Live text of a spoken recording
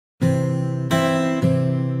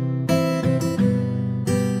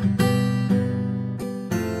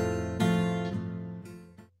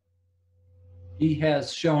He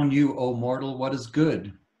has shown you, O mortal, what is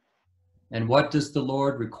good. And what does the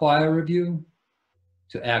Lord require of you?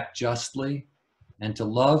 To act justly, and to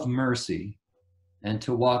love mercy, and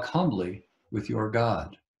to walk humbly with your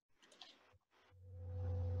God.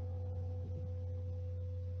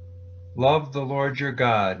 Love the Lord your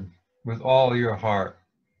God with all your heart,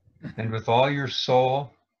 and with all your soul,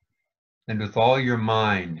 and with all your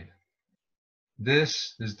mind.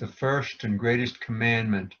 This is the first and greatest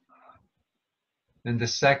commandment, and the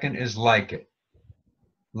second is like it.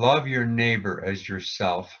 Love your neighbor as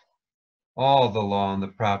yourself. All the law and the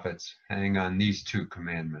prophets hang on these two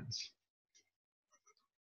commandments.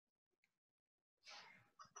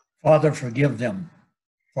 Father, forgive them,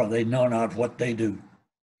 for they know not what they do.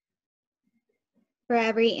 For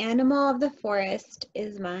every animal of the forest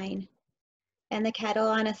is mine, and the cattle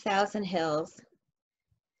on 1,000 hills.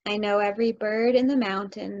 I know every bird in the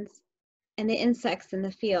mountains, and the insects in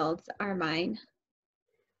the fields are mine.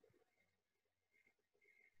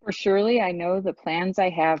 For surely I know the plans I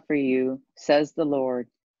have for you, says the Lord,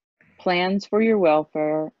 plans for your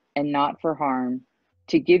welfare and not for harm,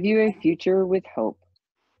 to give you a future with hope.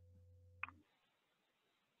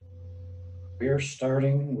 We are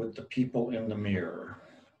starting with the people in the mirror.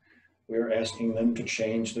 We are asking them to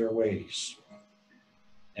change their ways.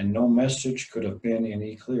 And no message could have been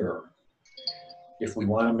any clearer. If we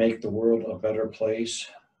want to make the world a better place,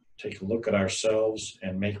 take a look at ourselves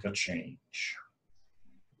and make a change.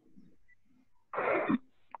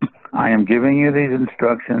 I am giving you these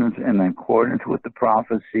instructions in accordance with the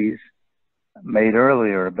prophecies made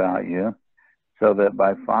earlier about you, so that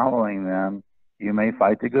by following them, you may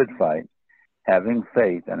fight the good fight, having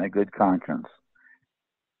faith and a good conscience.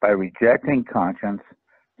 By rejecting conscience,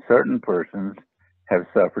 certain persons have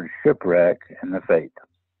suffered shipwreck in the faith.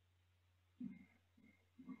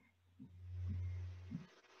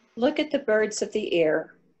 Look at the birds of the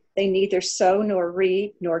air. They neither sow nor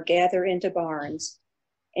reap nor gather into barns,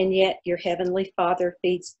 and yet your heavenly Father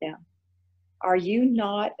feeds them. Are you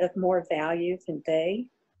not of more value than they?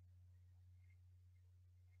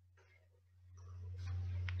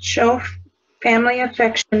 Show family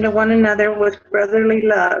affection to one another with brotherly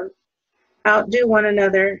love. Outdo one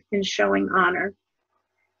another in showing honor.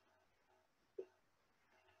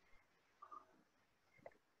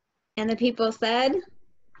 And the people said,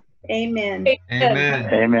 Amen.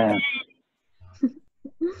 Amen. Amen.